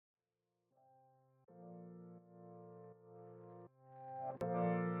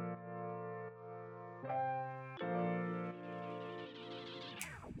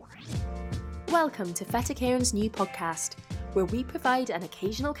Welcome to Fettercairn's new podcast, where we provide an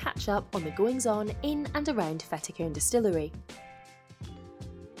occasional catch-up on the goings-on in and around Fettercairn Distillery.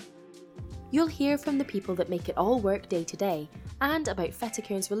 You'll hear from the people that make it all work day to day, and about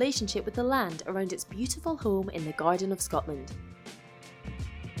Fettercairn's relationship with the land around its beautiful home in the Garden of Scotland.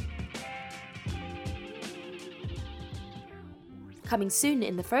 Coming soon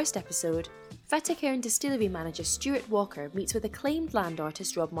in the first episode, Fettercairn Distillery manager Stuart Walker meets with acclaimed land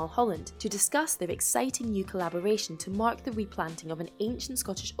artist Rob Mulholland to discuss their exciting new collaboration to mark the replanting of an ancient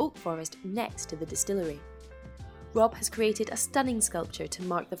Scottish oak forest next to the distillery. Rob has created a stunning sculpture to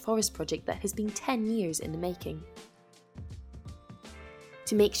mark the forest project that has been 10 years in the making.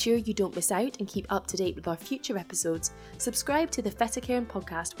 To make sure you don't miss out and keep up to date with our future episodes, subscribe to the Fettercairn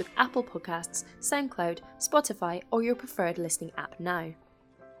podcast with Apple Podcasts, SoundCloud, Spotify or your preferred listening app now.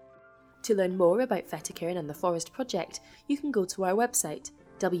 To learn more about Fettercairn and the Forest Project, you can go to our website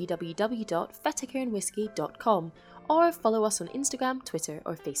www.fettercairnwhiskey.com or follow us on Instagram, Twitter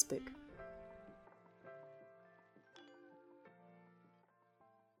or Facebook.